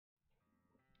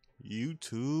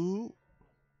YouTube.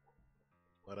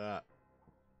 What up?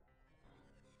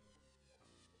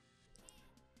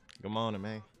 Good morning,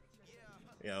 man.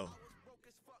 Yo.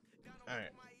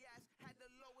 Alright.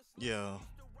 Yo.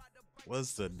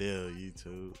 What's the deal,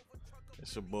 YouTube?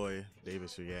 It's your boy,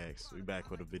 Davis Reacts. We back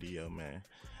with a video, man.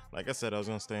 Like I said, I was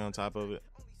gonna stay on top of it.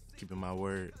 Keeping my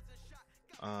word.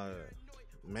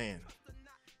 Man.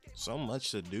 So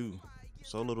much to do.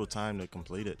 So little time to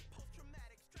complete it.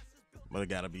 But it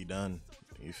gotta be done.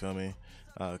 You feel me?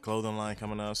 Clothing line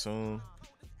coming out soon.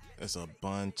 There's a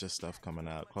bunch of stuff coming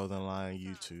out. Clothing line,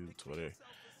 YouTube, Twitter,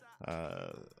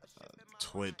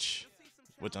 Twitch.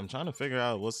 Which I'm trying to figure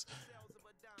out what's...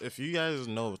 If you guys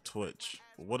know Twitch,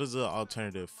 what is the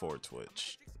alternative for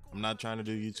Twitch? I'm not trying to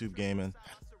do YouTube gaming.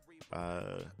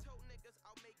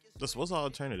 Just what's the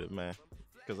alternative, man?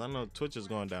 Because I know Twitch is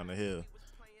going down the hill.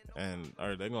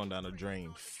 Or they're going down the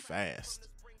drain fast.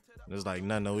 There's like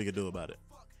nothing we could do about it.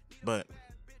 But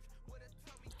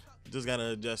just gotta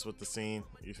adjust with the scene,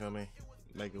 you feel me?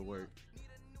 Make it work.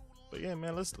 But yeah,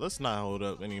 man, let's not hold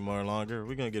up any more longer.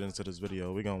 We're gonna get into this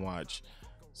video. We're gonna watch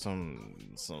some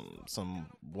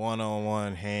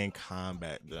one-on-one hand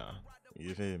combat down.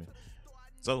 You feel me?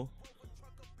 So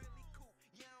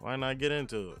why not get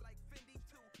into it?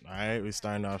 Alright, we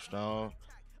starting off strong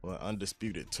with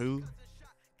Undisputed 2.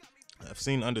 I've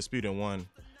seen Undisputed 1,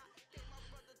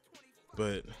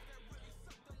 but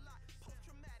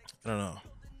I don't know.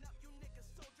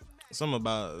 Something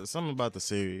about the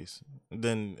series.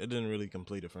 Then it didn't really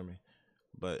complete it for me.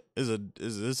 But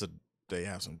they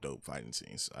have some dope fighting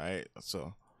scenes. Alright,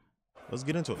 so let's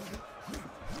get into it.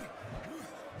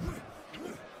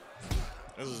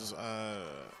 This is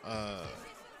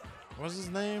what's his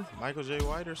name? Michael J.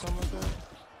 White or something like that?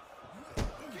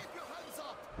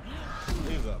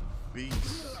 He's a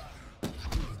beast.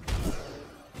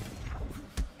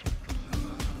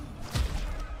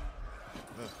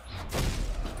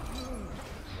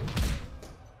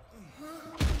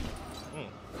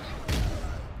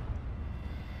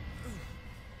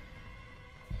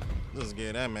 Just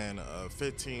give that man a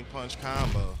 15-punch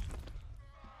combo.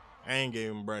 I ain't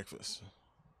gave him breakfast.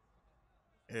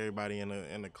 Everybody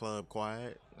in the club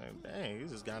quiet. Like, dang, he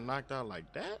just got knocked out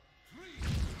like that.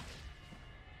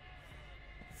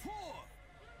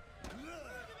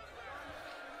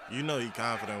 You know he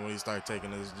confident when he start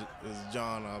taking his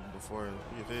John off before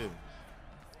you feel me?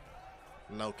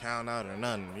 No count out or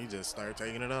nothing. He just start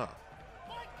taking it off.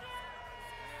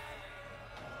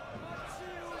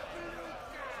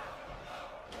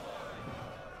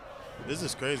 This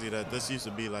is crazy that this used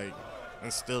to be like,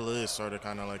 and still is sort of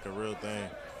kind of like a real thing.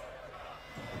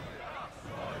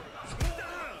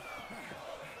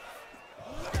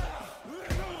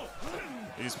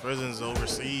 These prisons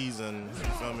overseas and, you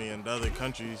feel me, in other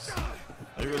countries,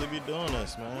 they really be doing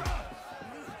this, man.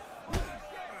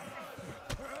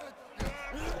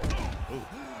 Ooh.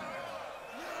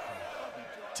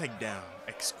 Takedown,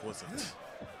 exquisite.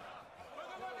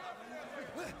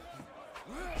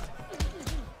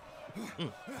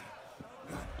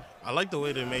 I like the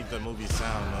way they make the movie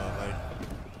sound though, like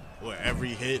with every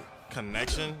hit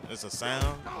connection, it's a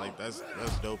sound. Like that's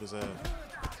dope as hell.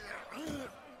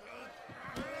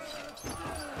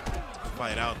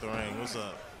 Fight out the ring. What's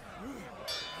up?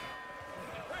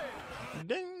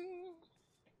 Ding.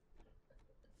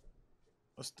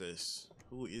 What's this?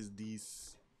 Who is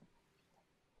this?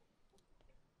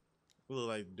 Who look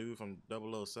like dude from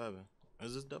 007?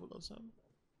 Is this 007?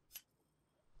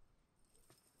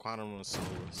 Quantum of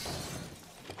Solace.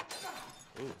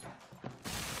 Ooh.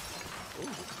 Ooh.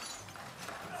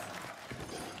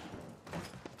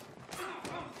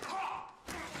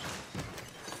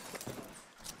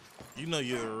 You know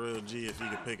you're a real G if you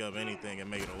can pick up anything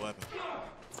and make it a weapon.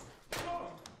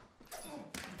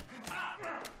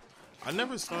 I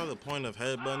never saw the point of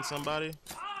headbutting somebody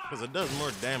because it does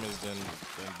more damage than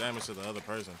damage to the other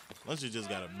person. Unless you just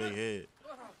got a big head.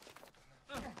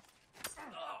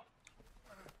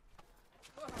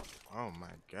 Oh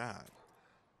my God.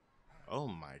 Oh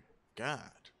my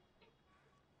God.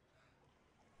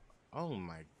 Oh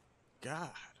my God.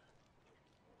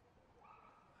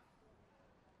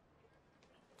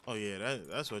 Oh yeah,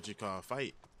 that's what you call a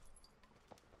fight.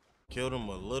 Killed him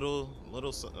with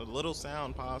little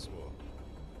sound possible.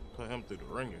 Put him through the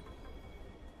ringer.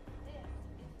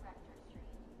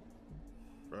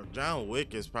 Bro, John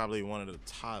Wick is probably one of the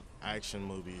top action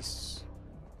movies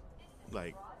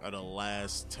like of the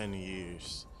last 10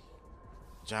 years.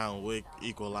 John Wick,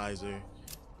 Equalizer,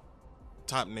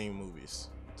 top name movies.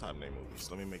 Top name movies.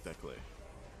 Let me make that clear.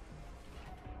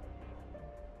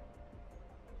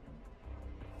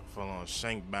 Full on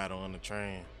shank battle on the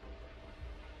train.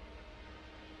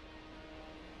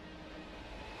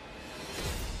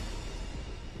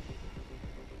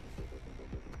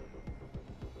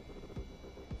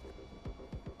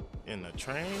 In the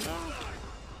train though?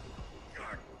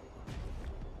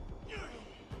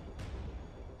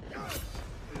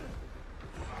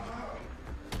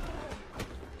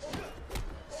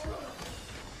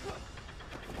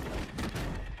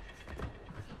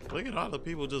 Look at all the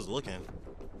people just looking.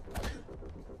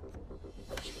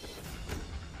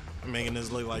 Making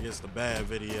this look like it's the bad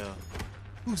video.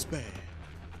 Who's bad?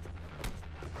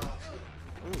 Ooh.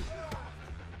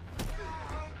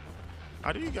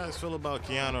 How do you guys feel about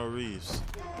Keanu Reeves?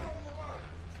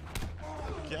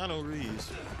 Keanu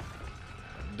Reeves,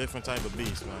 different type of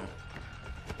beast, man.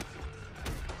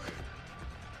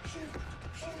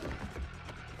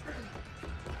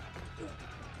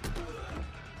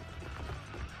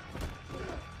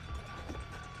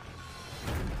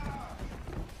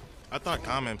 I thought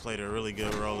Common played a really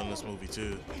good role in this movie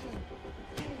too.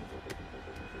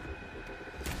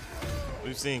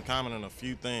 We've seen Common in a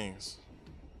few things,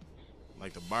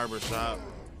 like the barbershop,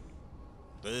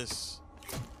 this.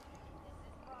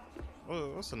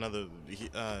 What's another?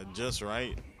 Just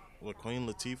Right with Queen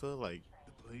Latifah. Like,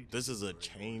 this is a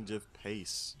change of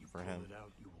pace for him.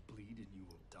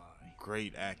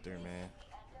 Great actor, man.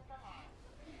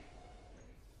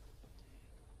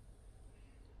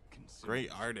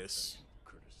 Great artist.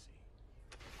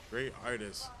 Great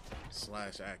artist /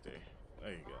 actor.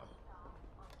 There you go.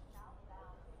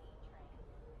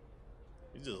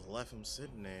 You just left him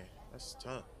sitting there. That's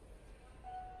tough.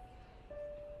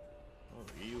 Oh,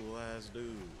 evil ass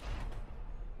dude.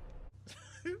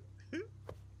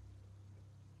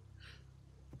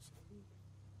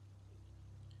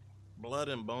 Blood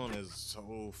and Bone is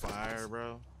so fire,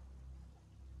 bro.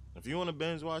 If you want to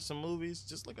binge watch some movies,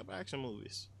 just look up action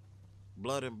movies.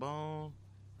 Blood and Bone,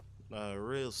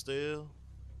 Real Steel.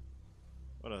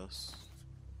 What else?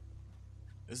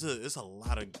 It's a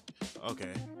lot of.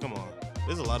 Okay, come on.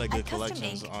 There's a lot of good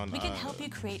collections on. We can help you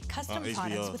create custom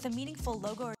products with a meaningful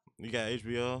logo. You got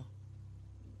HBO?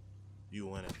 You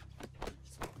win it.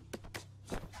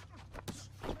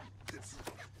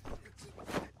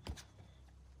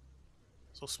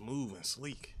 So smooth and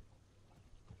sleek.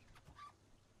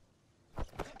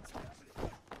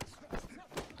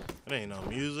 It ain't no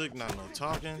music, not no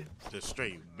talking, just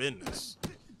straight business.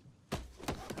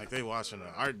 Like they watching an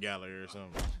art gallery or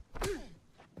something.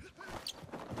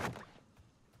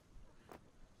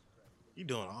 You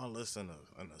doing all this in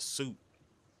a suit.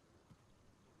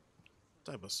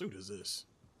 What type of suit is this?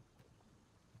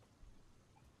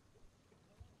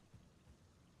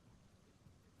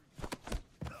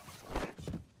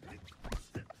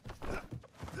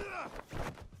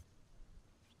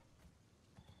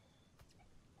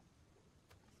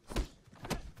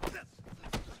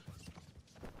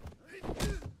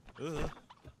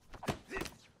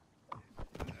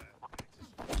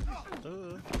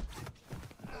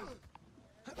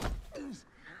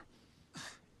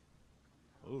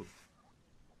 Ooh,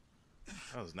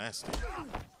 that was nasty.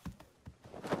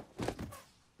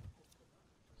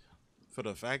 For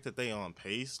the fact that they on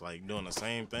pace, like doing the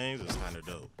same things, is kind of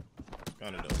dope.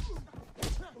 Kind of dope.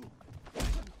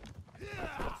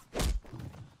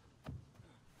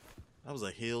 That was a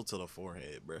heel to the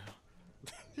forehead, bro.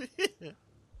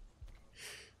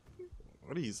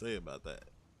 What do you say about that?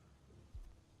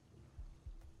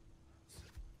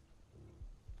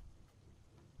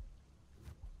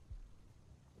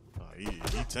 Oh,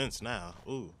 he tense now.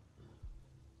 Ooh.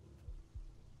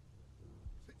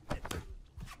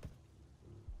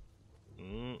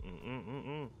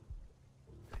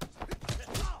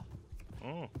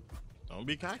 Don't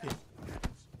be cocky.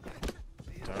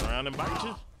 Turn around and bite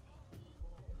you.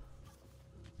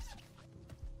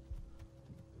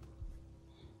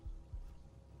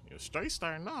 You're straight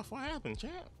starting off. What happened,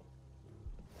 champ?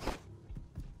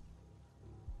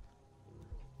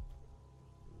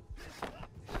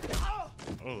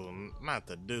 Oh, not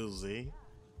the doozy.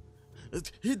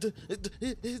 It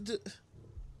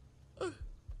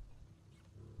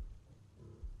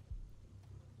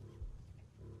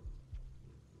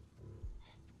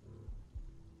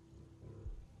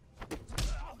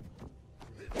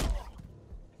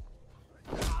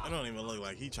don't even look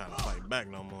like he trying to fight back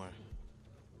no more.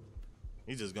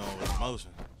 He just going with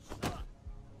emotion.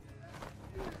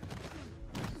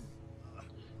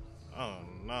 Oh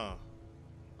no.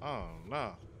 Oh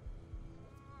no.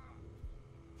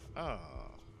 Oh. Are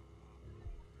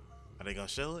they gonna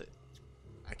show it?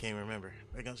 I can't remember.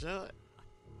 They gonna show it?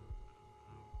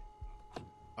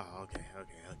 Oh, okay.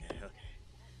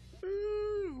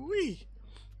 Ooh-wee.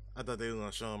 I thought they was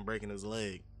gonna show him breaking his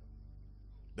leg.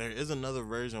 There is another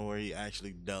version where he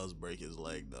actually does break his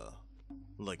leg though.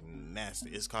 Like nasty.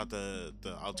 It's called the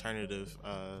alternative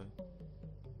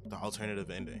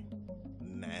ending.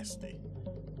 nasty.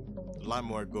 A lot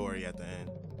more gory at the end.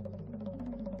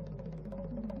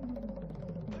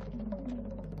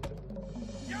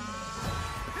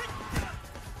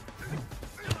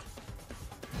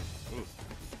 Ooh.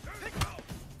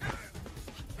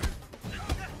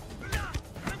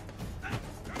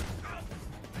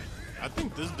 I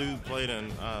think this dude played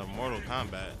in Mortal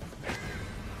Kombat.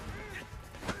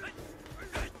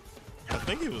 I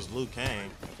think he was Liu Kang,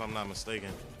 if I'm not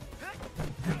mistaken.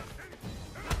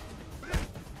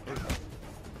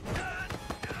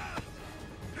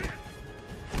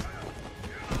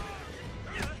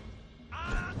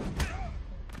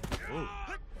 Ooh.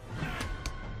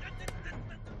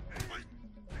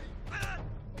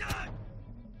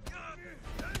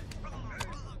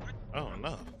 Oh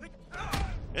no.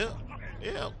 Help.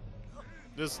 Help.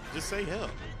 Just say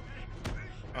help.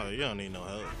 Oh, you don't need no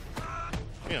help.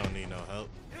 You don't need no help.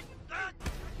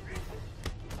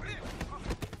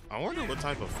 I wonder what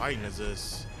type of fighting is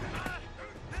this.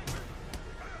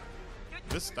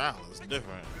 This style is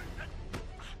different.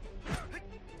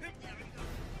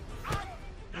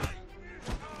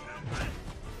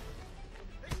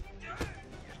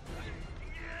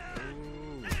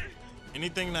 Ooh.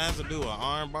 Anything that has to do with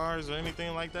arm bars or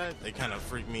anything like that, they kind of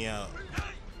freak me out.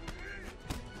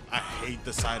 I hate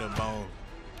the sight of bone.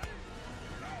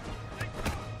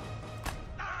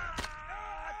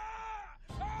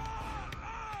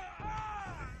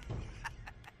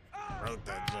 Broke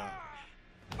that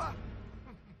jump.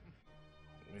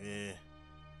 Yeah.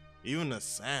 Even the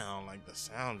sound, like the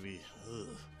sound be, ugh.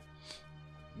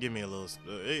 Give me a little,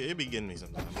 it be getting me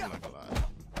sometimes, I'm not gonna lie.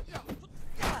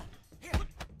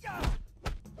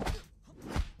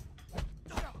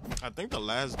 I think the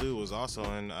last dude was also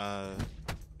in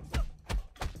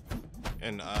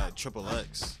Triple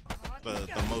X,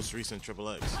 the most recent Triple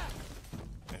X.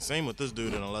 And same with this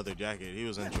dude in a leather jacket, he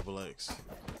was in Triple X.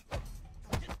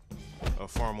 A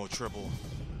formal triple.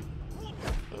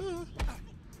 Ooh.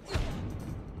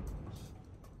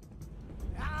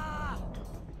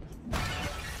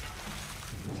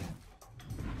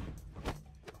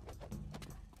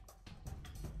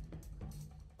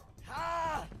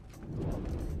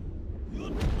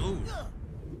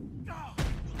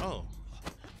 Oh.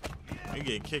 You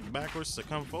get kicked backwards to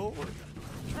come forward.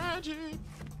 Tragic.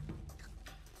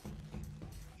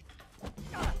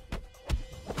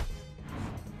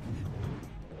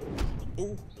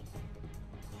 Ooh.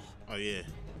 Oh yeah.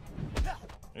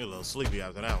 You're a little sleepy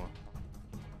after that one.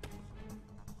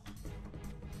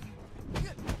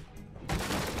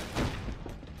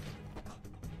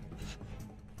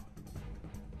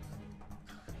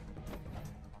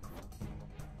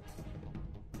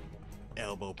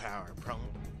 Elbow power prone.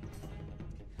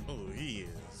 Oh, he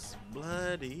is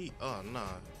bloody. Oh nah.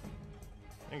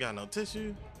 Ain't got no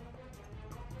tissue.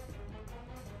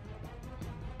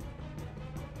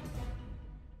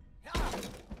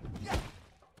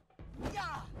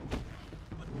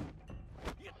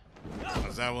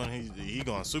 Is that when he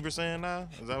going Super Saiyan now?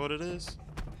 Is that what it is?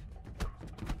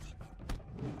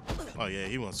 Oh yeah,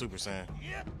 he went Super Saiyan.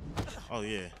 Oh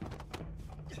yeah.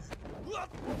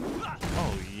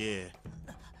 Oh yeah.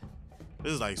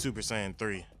 This is like Super Saiyan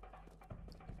 3.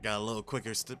 Got a little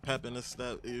quicker pep in the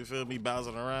step. You feel me?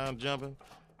 Bouncing around, jumping.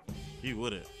 He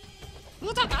wouldn't.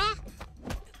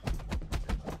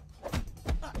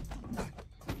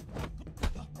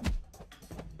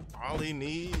 All he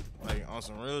need, like on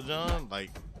some real John,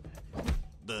 like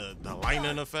the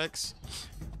lightning effects,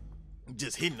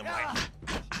 just hitting him like.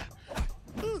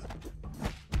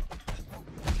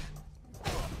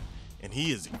 And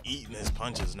he is eating his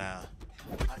punches now.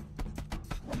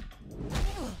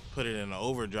 Put it in an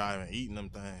overdrive and eating them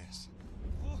things.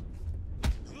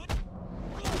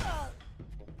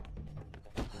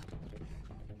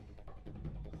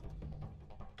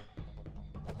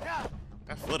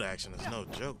 That foot action is no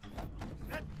joke.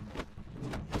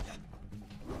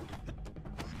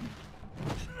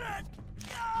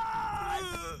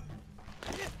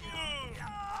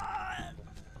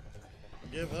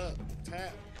 Give up.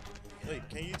 Tap. Wait,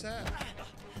 can you tap?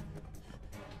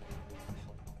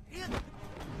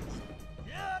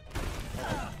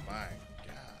 Oh my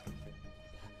god.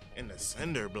 In the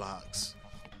cinder blocks.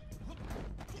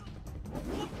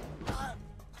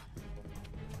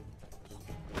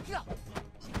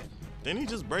 Didn't he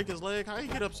just break his leg? How he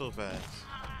get up so fast?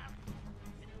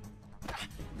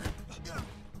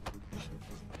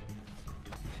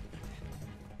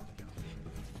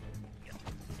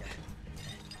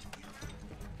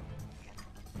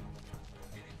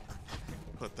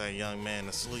 Put that young man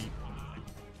to sleep.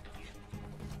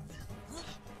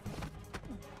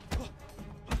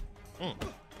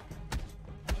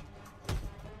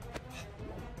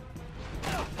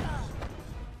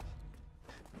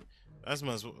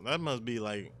 That must be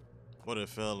like what it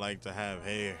felt like to have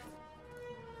hair.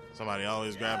 Somebody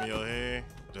always grabbing your hair,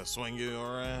 just swing you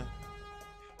around.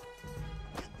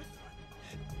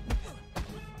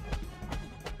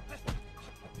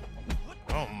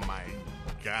 Oh my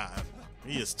God.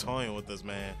 He is toying with this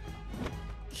man.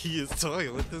 He is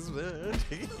toying with this man.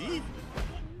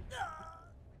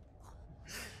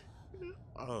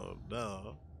 Oh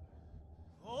no.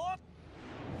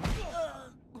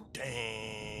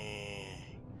 Dang.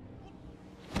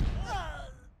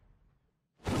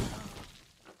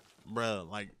 Bruh,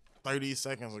 like 30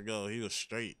 seconds ago, he was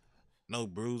straight. No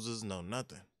bruises, no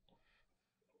nothing.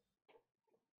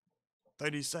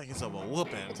 30 seconds of a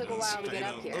whooping. It took a while to get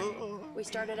up here. We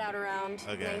started out around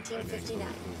 1959.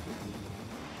 Okay.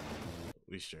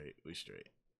 We straight.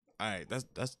 All right, this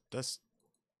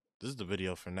is the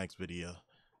video for next video.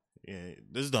 Yeah,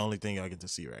 this is the only thing y'all get to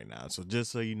see right now. So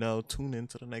just so you know, tune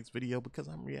into the next video because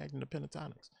I'm reacting to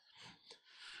pentatonics.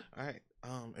 All right.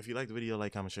 If you like the video,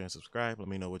 like, comment, share, and subscribe. Let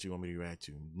me know what you want me to react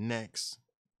to next.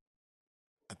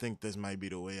 I think this might be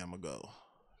the way I'm gonna go.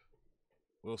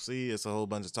 We'll see. It's a whole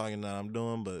bunch of talking that I'm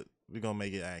doing, but we're gonna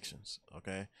make it actions.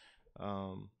 Okay.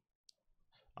 I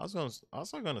was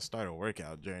also gonna start a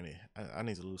workout journey. I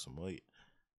need to lose some weight,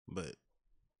 but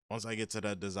once I get to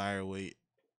that desired weight,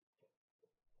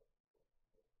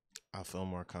 I feel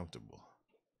more comfortable.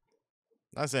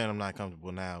 Not saying I'm not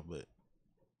comfortable now, but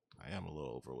I am a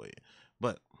little overweight.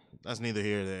 But that's neither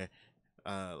here nor there.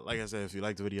 Like I said, if you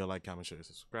like the video, like, comment, share,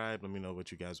 subscribe. Let me know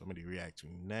what you guys want me to react to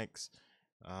next.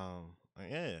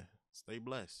 Yeah, stay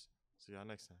blessed. See y'all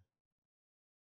next time.